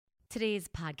Today's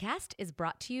podcast is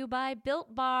brought to you by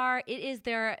Built Bar. It is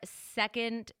their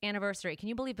second anniversary. Can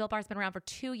you believe Built Bar's been around for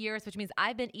 2 years, which means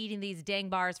I've been eating these dang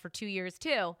bars for 2 years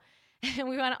too. And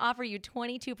we want to offer you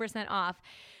 22% off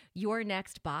your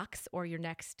next box or your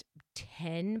next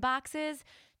 10 boxes,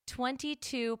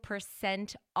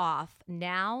 22% off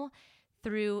now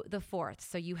through the 4th.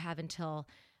 So you have until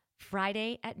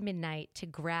Friday at midnight to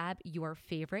grab your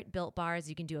favorite Built Bars.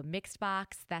 You can do a mixed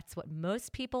box. That's what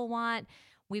most people want.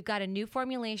 We've got a new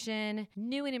formulation,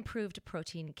 new and improved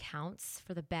protein counts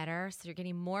for the better. So you're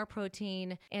getting more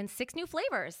protein and 6 new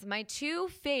flavors. My 2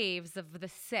 faves of the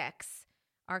 6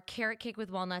 are carrot cake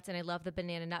with walnuts, and I love the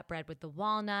banana nut bread with the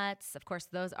walnuts. Of course,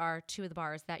 those are 2 of the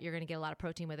bars that you're going to get a lot of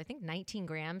protein with. I think 19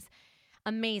 grams.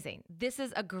 Amazing. This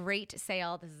is a great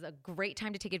sale. This is a great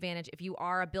time to take advantage. If you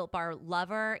are a Built Bar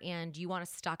lover and you want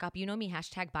to stock up, you know me,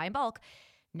 hashtag buy in bulk.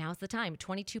 Now's the time,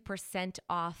 22%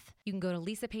 off. You can go to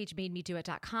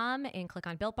LisaPageMadeMeDoIt.com and click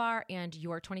on Built Bar, and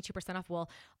your 22% off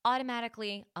will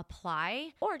automatically apply.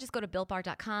 Or just go to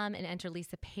BuiltBar.com and enter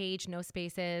Lisa Page, no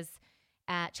spaces,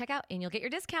 at checkout, and you'll get your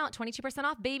discount, 22%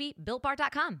 off, baby,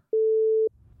 BuiltBar.com.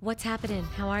 What's happening?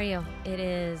 How are you? It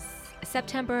is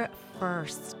September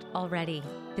 1st already.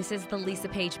 This is the Lisa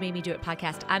Page Made Me Do It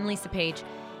podcast. I'm Lisa Page.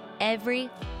 Every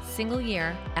single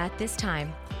year at this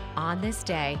time, on this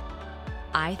day,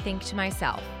 I think to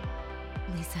myself,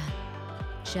 Lisa,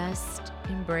 just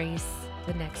embrace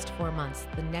the next 4 months.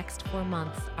 The next 4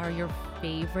 months are your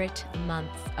favorite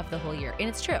months of the whole year. And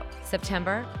it's true.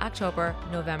 September, October,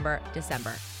 November,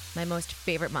 December, my most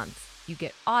favorite months. You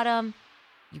get autumn,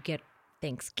 you get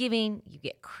Thanksgiving, you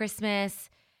get Christmas.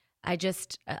 I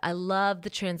love the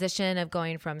transition of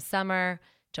going from summer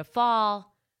to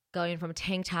fall, going from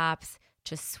tank tops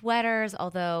to sweaters,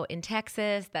 although in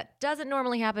Texas, that doesn't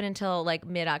normally happen until like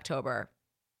mid-October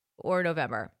or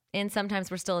November. And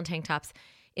sometimes we're still in tank tops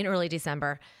in early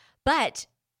December. But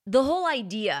the whole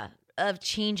idea of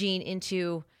changing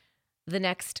into the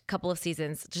next couple of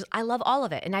seasons, I love all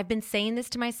of it. And I've been saying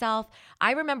this to myself.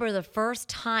 I remember the first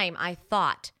time I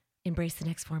thought, embrace the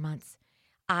next 4 months.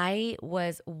 I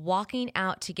was walking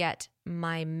out to get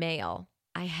my mail.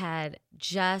 I had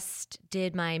just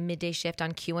did my midday shift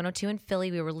on Q102 in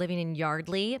Philly. We were living in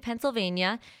Yardley,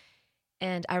 Pennsylvania.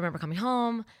 And I remember coming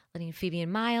home, letting Phoebe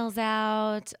and Miles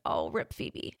out. Oh, rip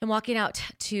Phoebe. And walking out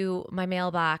to my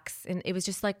mailbox. And it was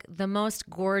just like the most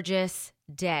gorgeous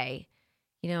day.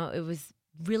 You know, it was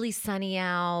really sunny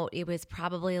out. It was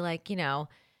probably like,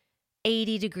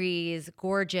 80 degrees,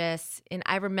 gorgeous. And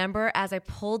I remember as I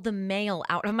pulled the mail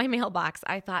out of my mailbox,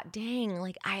 I thought, dang,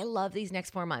 like I love these next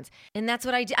 4 months. And that's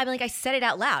what I did. I said it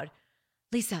out loud.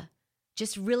 Lisa,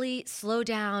 just really slow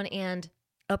down and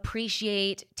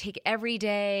appreciate, take every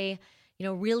day,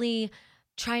 really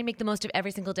try and make the most of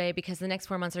every single day because the next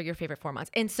 4 months are your favorite 4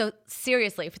 months. And so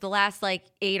seriously, for the last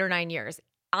 8 or 9 years,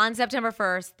 on September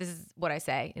 1st, this is what I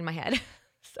say in my head.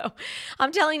 So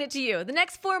I'm telling it to you. The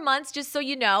next 4 months, just so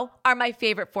you know, are my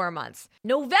favorite 4 months.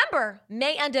 November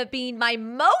may end up being my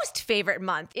most favorite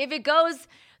month if it goes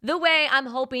the way I'm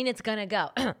hoping it's going to go.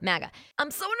 MAGA.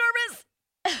 I'm so nervous.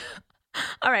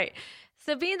 All right.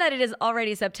 So being that it is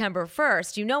already September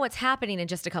 1st, you know what's happening in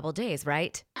just a couple days,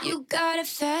 right? You got a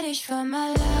fetish for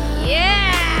my love.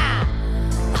 Yeah!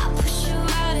 I'll push you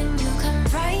out and you come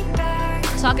right back.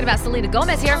 Talking about Selena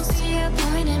Gomez here. Don't see a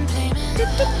point in blaming me.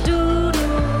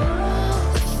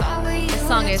 This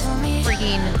song is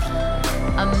freaking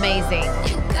amazing.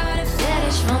 You got a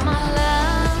fetish for my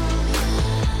love.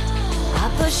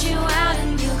 I'll push you out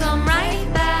and you come right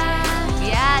back.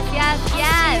 Yes, yes,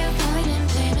 yes. Don't see a point in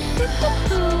blaming me.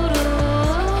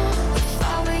 If I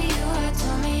were you, I'd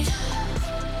tell me.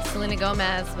 Selena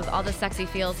Gomez with all the sexy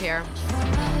feels here. For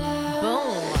my love.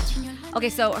 Boom. Okay,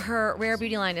 so her Rare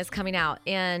Beauty line is coming out,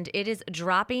 and it is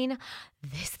dropping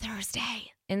this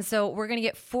Thursday. And so we're going to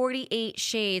get 48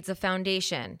 shades of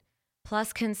foundation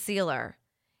plus concealer.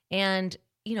 And,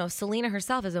 Selena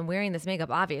herself has been wearing this makeup,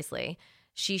 obviously.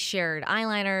 She shared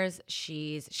eyeliners.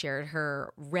 She's shared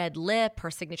her red lip,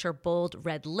 her signature bold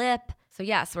red lip. So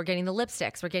yes, we're getting the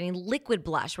lipsticks. We're getting liquid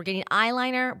blush. We're getting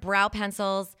eyeliner, brow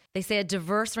pencils. They say a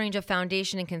diverse range of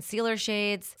foundation and concealer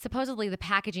shades. Supposedly the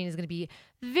packaging is going to be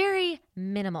very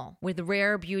minimal with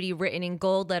Rare Beauty written in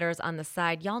gold letters on the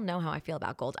side. Y'all know how I feel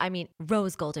about gold. I mean,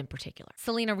 rose gold in particular.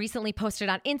 Selena recently posted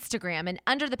on Instagram, and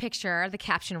under the picture, the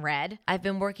caption read, "I've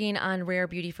been working on Rare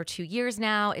Beauty for 2 years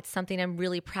now. It's something I'm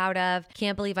really proud of.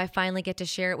 Can't believe I finally get to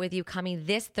share it with you coming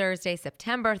this Thursday,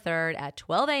 September 3rd at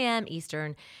 12 a.m.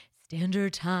 Eastern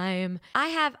Standard Time." I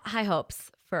have high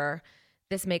hopes for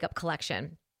this makeup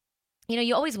collection.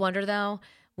 You always wonder though,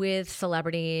 with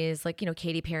celebrities like,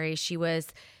 Katy Perry, she was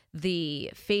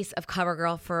the face of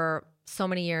CoverGirl for so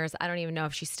many years. I don't even know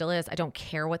if she still is. I don't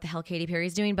care what the hell Katy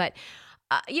Perry's doing, but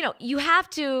you have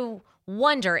to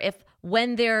wonder if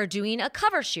when they're doing a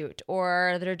cover shoot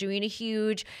or they're doing a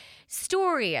huge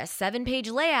story, a 7-page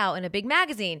layout in a big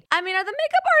magazine, I mean, are the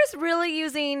makeup artists really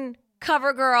using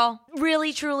CoverGirl,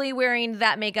 really truly wearing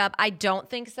that makeup? I don't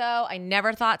think so. I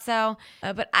never thought so.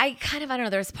 But I don't know.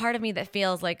 There's part of me that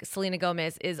feels like Selena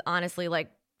Gomez is honestly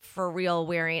like for real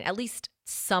wearing at least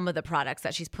some of the products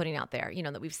that she's putting out there,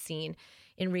 that we've seen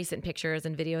in recent pictures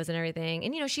and videos and everything.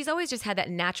 And, she's always just had that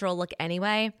natural look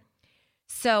anyway.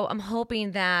 So I'm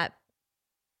hoping that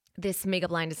this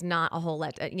makeup line is not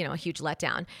a huge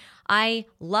letdown. I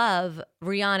love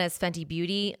Rihanna's Fenty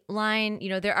Beauty line.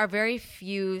 There are very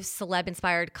few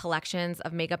celeb-inspired collections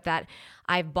of makeup that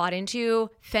I've bought into.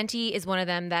 Fenty is one of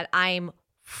them that I'm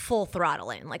full throttle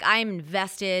in. Like, I'm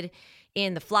invested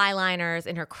in the fly liners,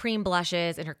 in her cream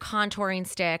blushes, in her contouring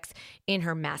sticks, in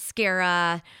her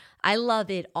mascara. I love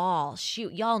it all.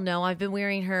 Shoot, y'all know I've been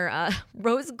wearing her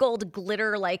rose gold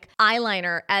glitter like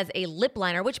eyeliner as a lip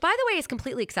liner, which by the way is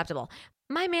completely acceptable.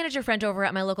 My manager friend over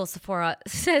at my local Sephora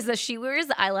says that she wears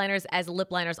the eyeliners as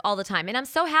lip liners all the time. And I'm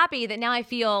so happy that now I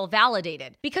feel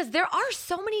validated because there are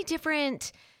so many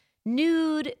different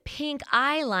nude pink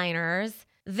eyeliners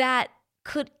that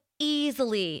could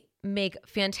easily make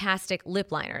fantastic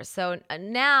lip liners. So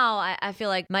now I feel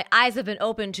like my eyes have been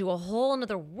opened to a whole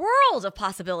nother world of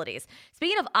possibilities.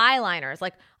 Speaking of eyeliners,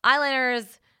 like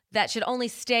eyeliners that should only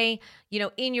stay,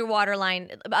 in your waterline.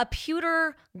 A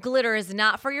pewter glitter is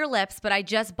not for your lips, but I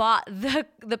just bought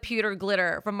the pewter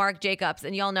glitter from Marc Jacobs.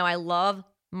 And y'all know I love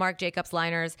Marc Jacobs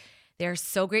liners. They're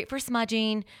so great for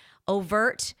smudging.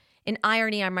 Overt and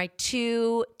Irony are my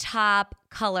two top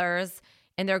colors.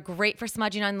 And they're great for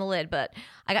smudging on the lid. But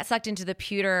I got sucked into the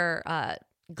pewter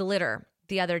glitter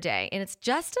the other day. And it's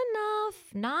just enough,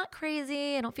 not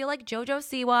crazy. I don't feel like JoJo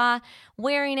Siwa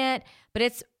wearing it. But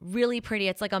it's really pretty.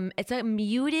 It's a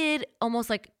muted,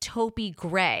 almost like taupey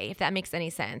gray, if that makes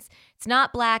any sense. It's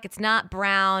not black. It's not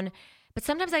brown. But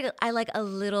sometimes I like a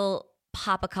little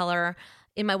pop of color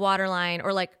in my waterline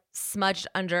or like smudged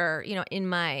under, in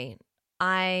my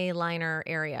eyeliner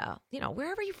area,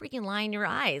 wherever you freaking line your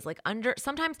eyes, like under.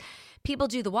 Sometimes people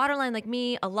do the waterline like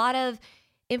me. A lot of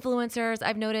influencers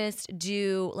I've noticed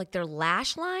do like their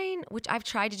lash line, which I've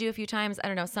tried to do a few times. I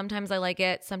don't know. Sometimes I like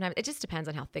it. Sometimes it just depends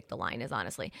on how thick the line is,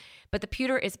 honestly. But the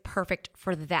pewter is perfect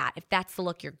for that, if that's the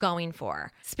look you're going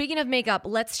for. Speaking of makeup,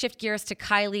 let's shift gears to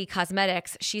Kylie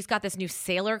Cosmetics. She's got this new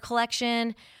Sailor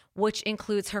collection, which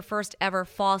includes her first ever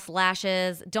false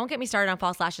lashes. Don't get me started on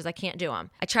false lashes. I can't do them.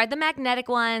 I tried the magnetic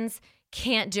ones.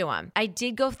 Can't do them. I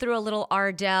did go through a little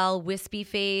Ardell wispy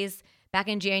phase back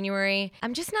in January.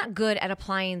 I'm just not good at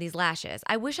applying these lashes.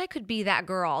 I wish I could be that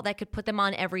girl that could put them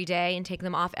on every day and take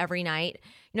them off every night.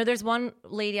 There's one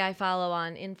lady I follow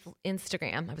on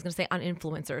Instagram. I was going to say on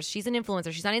influencers. She's an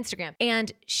influencer. She's on Instagram.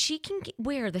 And she can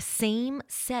wear the same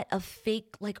set of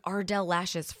fake like Ardell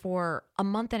lashes for a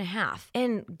month and a half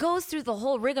and goes through the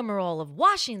whole rigmarole of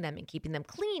washing them and keeping them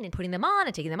clean and putting them on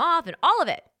and taking them off and all of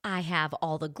it. I have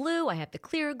all the glue. I have the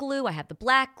clear glue. I have the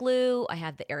black glue. I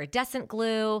have the iridescent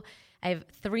glue. I have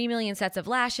 3 million sets of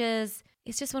lashes.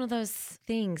 It's just one of those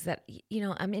things that,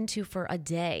 I'm into for a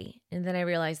day. And then I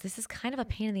realize this is kind of a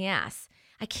pain in the ass.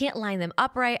 I can't line them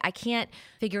upright. I can't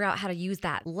figure out how to use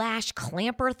that lash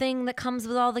clamper thing that comes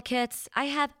with all the kits. I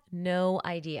have no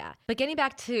idea. But getting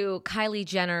back to Kylie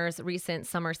Jenner's recent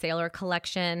Summer Sailor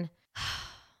collection,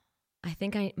 I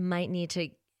think I might need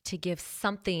to give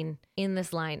something in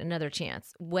this line another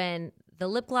chance. When the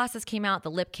lip glosses came out,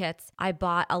 the lip kits, I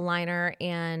bought a liner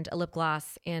and a lip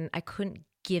gloss and I couldn't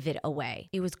give it away.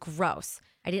 It was gross.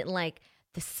 I didn't like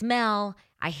the smell.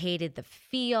 I hated the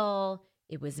feel.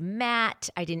 It was matte.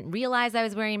 I didn't realize I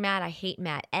was wearing matte. I hate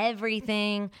matte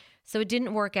everything. So it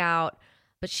didn't work out.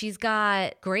 But she's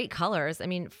got great colors. I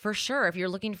mean, for sure, if you're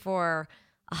looking for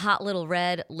a hot little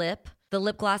red lip, the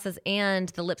lip glosses and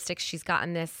the lipsticks she's got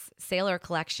in this Sailor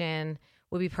collection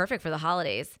would be perfect for the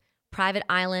holidays. Private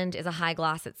Island is a high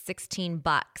gloss at $16.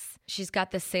 She's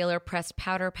got the Sailor pressed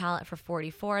powder palette for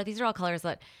 $44. These are all colors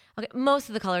that, most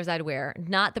of the colors I'd wear.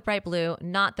 Not the bright blue,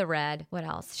 not the red. What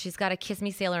else? She's got a Kiss Me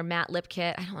Sailor matte lip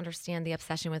kit. I don't understand the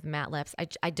obsession with matte lips.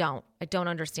 I don't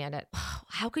understand it.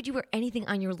 How could you wear anything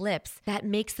on your lips that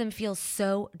makes them feel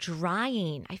so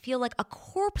drying? I feel like a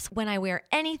corpse when I wear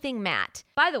anything matte.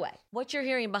 By the way, what you're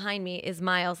hearing behind me is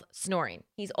Miles snoring.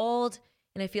 He's old.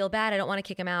 And I feel bad. I don't want to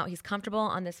kick him out. He's comfortable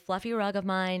on this fluffy rug of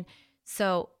mine.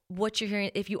 So what you're hearing,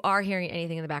 if you are hearing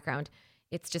anything in the background,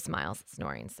 it's just Miles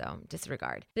snoring. So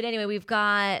disregard. But anyway, we've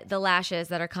got the lashes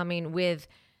that are coming with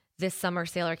this summer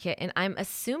sailor kit, and I'm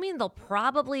assuming they'll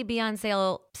probably be on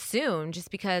sale soon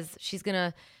just because she's going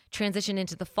to transition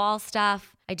into the fall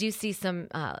stuff. I do see some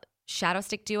shadow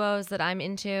stick duos that I'm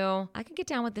into. I can get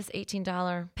down with this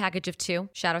 $18 package of 2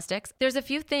 shadow sticks. There's a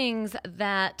few things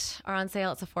that are on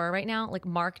sale at Sephora right now, like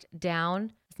marked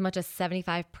down as much as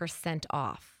 75%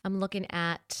 off. I'm looking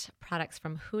at products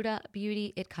from Huda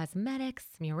Beauty, It Cosmetics,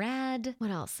 Murad.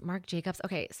 What else? Marc Jacobs.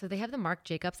 Okay, so they have the Marc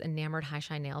Jacobs Enamored High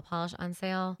Shine Nail Polish on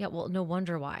sale. Yeah, well, no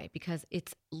wonder why, because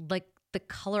it's like the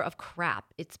color of crap.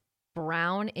 It's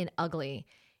brown and ugly,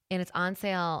 and it's on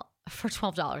sale for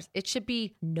 $12. It should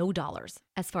be no dollars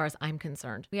as far as I'm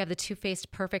concerned. We have the Too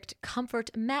Faced Perfect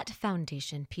Comfort Matte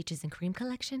Foundation Peaches and Cream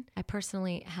Collection. I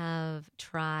personally have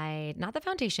tried, not the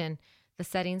foundation, the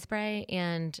setting spray,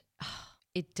 and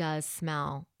it does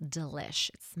smell delish.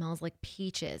 It smells like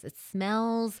peaches. It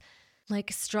smells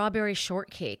like strawberry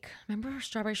shortcake. Remember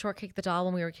Strawberry Shortcake, the doll,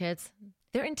 when we were kids?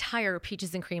 Their entire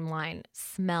Peaches and Cream line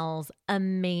smells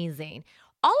amazing.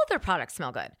 All of their products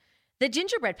smell good. The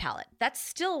gingerbread palette, that's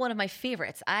still one of my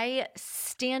favorites. I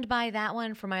stand by that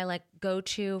one for my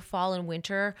go-to fall and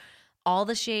winter. All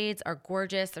the shades are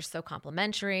gorgeous. They're so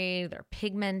complimentary. They're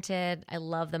pigmented. I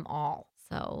love them all.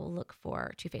 So look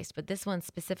for Too Faced. But this one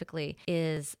specifically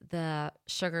is the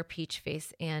Sugar Peach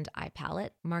Face and Eye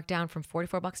Palette, marked down from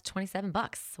 $44 to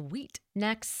 $27. Sweet.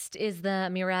 Next is the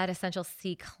Murad Essential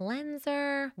C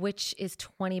Cleanser, which is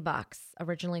 $20,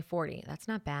 originally $40. That's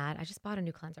not bad. I just bought a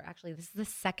new cleanser. Actually, this is the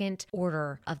second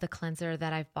order of the cleanser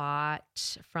that I've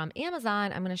bought from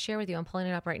Amazon. I'm going to share with you. I'm pulling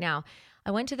it up right now. I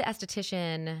went to the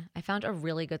esthetician. I found a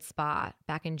really good spot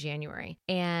back in January,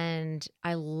 and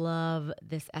I love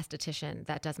this esthetician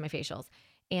that does my facials.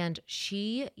 And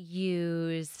she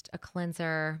used a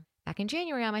cleanser back in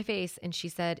January on my face, and she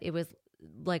said it was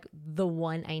like the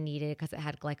one I needed because it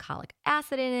had glycolic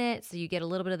acid in it. So you get a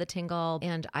little bit of the tingle,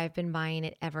 and I've been buying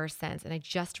it ever since. And I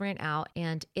just ran out,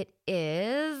 and it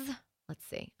is... Let's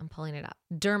see, I'm pulling it up.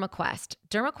 DermaQuest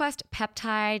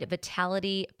Peptide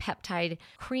Vitality Peptide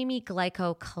Creamy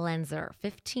Glyco Cleanser.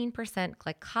 15%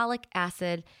 glycolic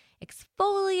acid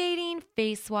exfoliating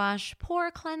face wash pore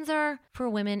cleanser for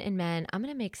women and men. I'm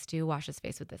going to make Stu wash his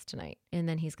face with this tonight. And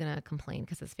then he's going to complain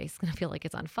because his face is going to feel like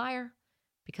it's on fire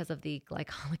because of the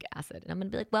glycolic acid. And I'm going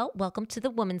to be like, well, welcome to the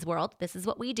woman's world. This is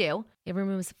what we do. It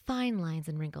removes fine lines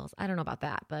and wrinkles. I don't know about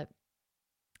that, but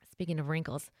speaking of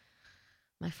wrinkles,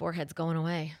 my forehead's going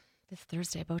away. This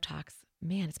Thursday, Botox.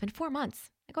 Man, it's been 4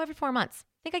 months. I go every 4 months.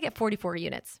 I think I get 44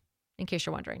 units, in case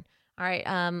you're wondering. All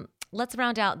right, let's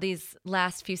round out these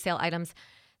last few sale items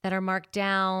that are marked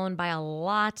down by a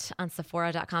lot on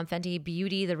Sephora.com. Fenty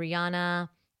Beauty, the Rihanna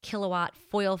Kilowatt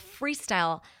Foil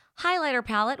Freestyle Highlighter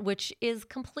Palette, which is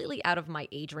completely out of my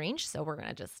age range. So we're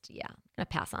going to gonna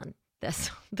pass on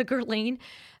this. The Guerlain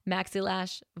Maxi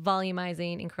Lash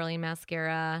Volumizing and Curling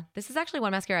Mascara. This is actually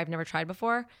one mascara I've never tried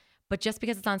before, but just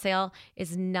because it's on sale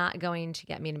is not going to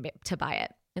get me to buy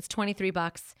it. It's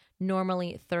 $23,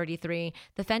 normally $33.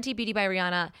 The Fenty Beauty by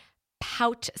Rihanna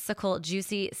Poutsicle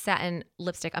Juicy Satin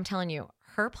Lipstick. I'm telling you,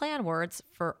 her play on words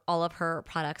for all of her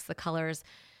products, the colors,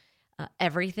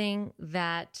 everything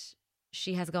that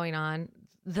she has going on,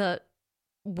 the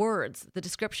words, the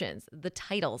descriptions, the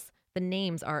titles, the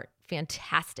names are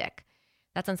fantastic.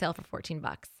 That's on sale for $14.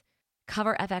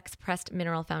 Cover FX Pressed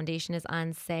Mineral Foundation is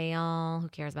on sale. Who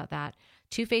cares about that?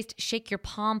 Too Faced Shake Your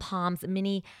Pom Poms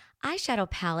Mini Eyeshadow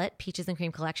Palette, Peaches and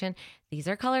Cream Collection. These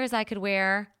are colors I could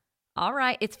wear. All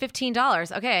right, it's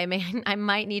 $15. Okay, I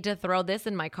might need to throw this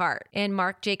in my cart. And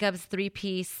Marc Jacobs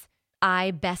 3-piece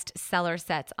eye bestseller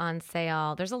sets on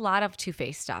sale. There's a lot of Too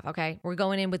Faced stuff, okay? We're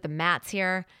going in with the mattes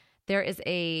here. There is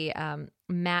a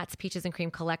Mattes Peaches and Cream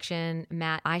Collection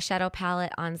matte eyeshadow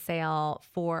palette on sale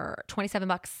for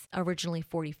 $27, originally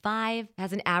 $45. It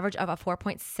has an average of a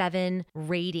 4.7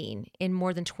 rating in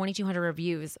more than 2,200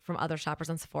 reviews from other shoppers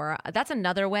on Sephora. That's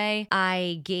another way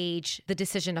I gauge the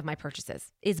decision of my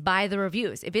purchases, is by the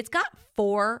reviews. If it's got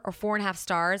 4 or 4.5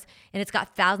 stars and it's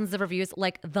got thousands of reviews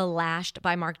like The Lashed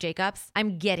by Marc Jacobs,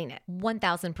 I'm getting it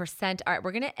 1,000%. All right,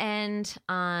 we're going to end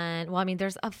on,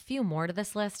 there's a few more to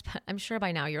this list, but I'm sure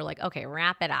by now you're like, okay,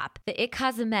 wrap it up. The It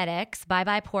Cosmetics Bye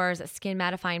Bye Pores Skin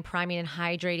Mattifying Priming and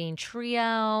Hydrating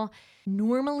Trio.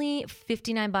 Normally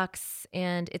 $59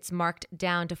 and it's marked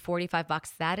down to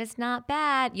 $45. That is not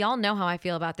bad. Y'all know how I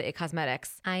feel about the It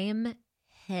Cosmetics. I am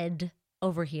head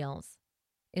over heels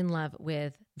in love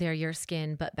with their Your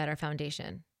Skin But Better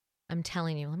foundation. I'm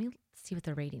telling you, let me see what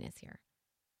the rating is here.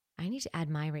 I need to add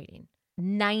my rating.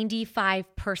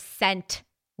 95%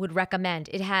 would recommend.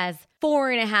 It has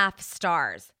 4.5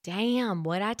 stars. Damn,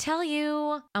 what'd I tell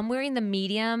you? I'm wearing the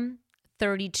medium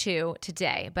 32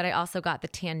 today, but I also got the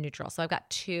tan neutral. So I've got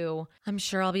 2. I'm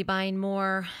sure I'll be buying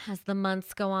more as the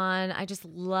months go on. I just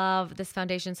love this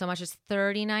foundation so much. It's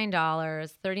 $39,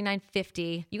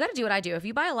 $39.50. You got to do what I do. If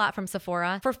you buy a lot from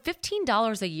Sephora, for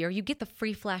 $15 a year, you get the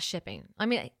free flash shipping. I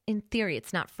mean, in theory,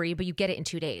 it's not free, but you get it in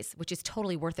 2 days, which is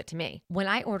totally worth it to me. When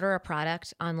I order a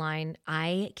product online,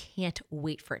 I can't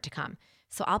wait for it to come.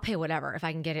 So I'll pay whatever if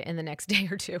I can get it in the next day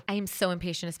or 2. I am so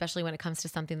impatient, especially when it comes to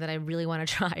something that I really want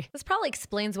to try. This probably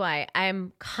explains why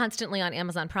I'm constantly on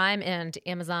Amazon Prime and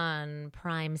Amazon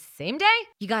Prime same day.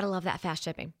 You got to love that fast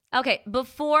shipping. Okay,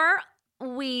 before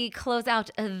we close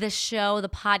out the show, the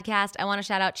podcast, I want to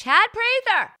shout out Chad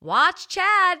Prather. Watch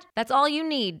Chad. That's all you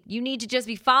need. You need to just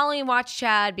be following Watch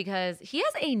Chad because he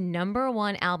has a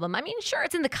 #1 album. I mean, sure,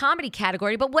 it's in the comedy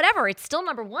category, but whatever, it's still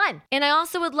 #1. And I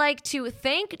also would like to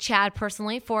thank Chad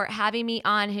personally for having me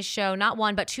on his show, not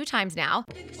 1, but 2 times now,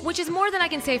 which is more than I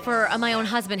can say for my own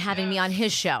husband having me on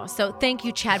his show. So thank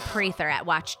you, Chad Prather at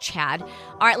Watch Chad.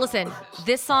 All right, listen,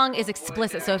 this song is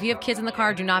explicit, so if you have kids in the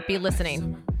car, do not be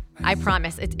listening. I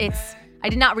promise. It's. I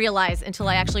did not realize until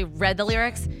I actually read the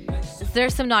lyrics.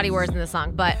 There's some naughty words in the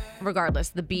song, but regardless,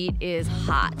 the beat is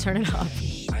hot. Turn it up.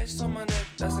 Ice on my neck,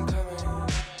 that's incoming.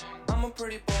 I'm a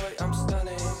pretty boy, I'm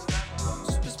stunning.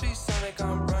 Super speed Sonic,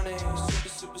 I'm running.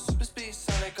 Super speed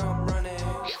Sonic, I'm running.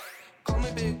 Call me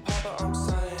Big Papa, I'm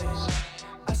Sonic.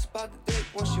 I spot the dick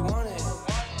when she want it.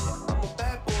 I'm a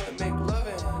bad boy, make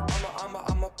loving.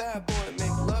 I'm a bad boy,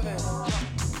 make loving.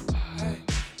 Hey,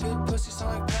 good pussy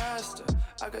sound like pasta.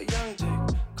 I got young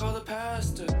dick, call the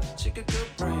pastor. She got good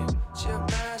brain, she a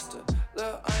master.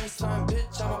 Lil' Einstein,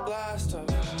 bitch, I'm a blaster.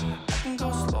 I can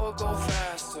go slow or go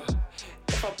faster.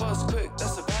 If I bust quick,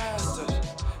 that's a bastard.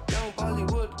 Young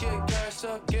Bollywood, get cashed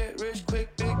up, get rich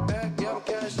quick, big bag, yeah, I'm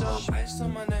cashed up. Ice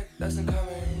on my neck, that's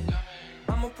incoming.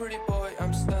 I'm a pretty boy,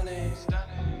 I'm stunning.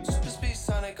 Super speed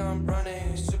Sonic, I'm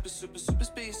running. Super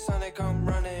speed Sonic, I'm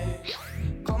running.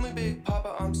 Call me Big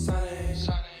Papa, I'm Sonic.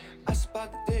 I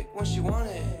spot the dick when she want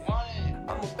it.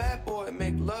 I'm a bad boy,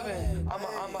 make loving.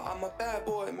 I'm a bad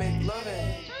boy, make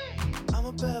loving. I'm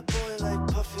a bad boy like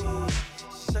Puffy,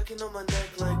 sucking on my neck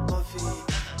like Buffy.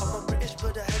 I'm a British,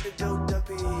 but I had to go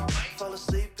duppy. Fall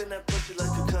asleep in that pussy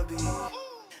like a cubby.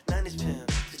 90s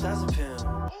pimp, 2000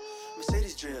 pimp,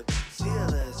 Mercedes drip,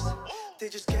 CLS. They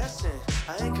just guessing,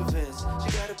 I ain't convinced.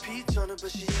 She got a peach on her,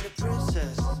 but she ain't a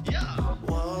princess. Yeah.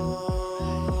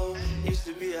 Whoa, used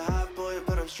to be a hot boy,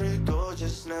 but I'm straight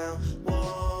gorgeous now.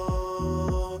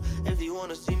 Whoa, if you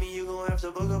wanna see me, you gon' have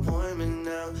to book an appointment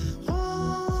now.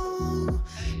 Whoa,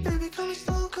 baby, call me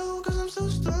stone cold, cause I'm so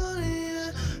stunning.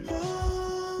 Yeah.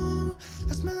 Whoa,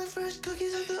 I smell like fresh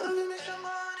cookies at the oven, make some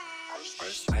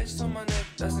money. Ice on my neck,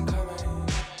 that's incoming.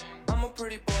 I'm a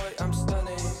pretty boy, I'm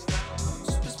stunning.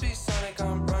 Super speed Sonic,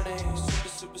 I'm running.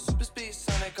 Super speed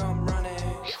Sonic, I'm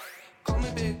running. Call me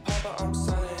Big Papa, I'm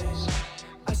Sonic.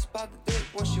 I spot the dick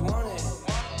when she want it.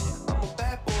 I'm a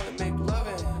bad boy, make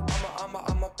loving.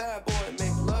 I'm a bad boy,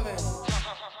 make loving.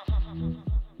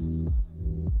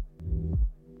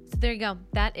 So there you go.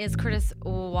 That is Curtis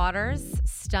Waters,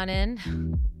 Stunnin'.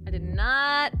 I did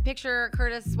not picture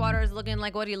Curtis Waters looking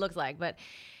like what he looks like, but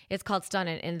it's called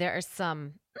Stunnin', and there are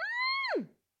some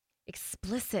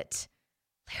explicit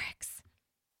lyrics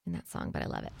in that song, but I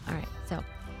love it. All right, so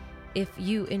if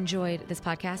you enjoyed this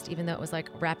podcast, even though it was like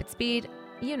rapid speed,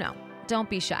 don't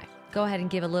be shy. Go ahead and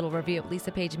give a little review.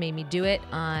 Lisa Page made me do it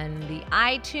on the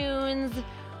iTunes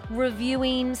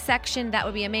reviewing section. That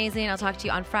would be amazing. I'll talk to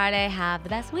you on Friday. Have the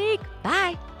best week.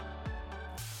 Bye.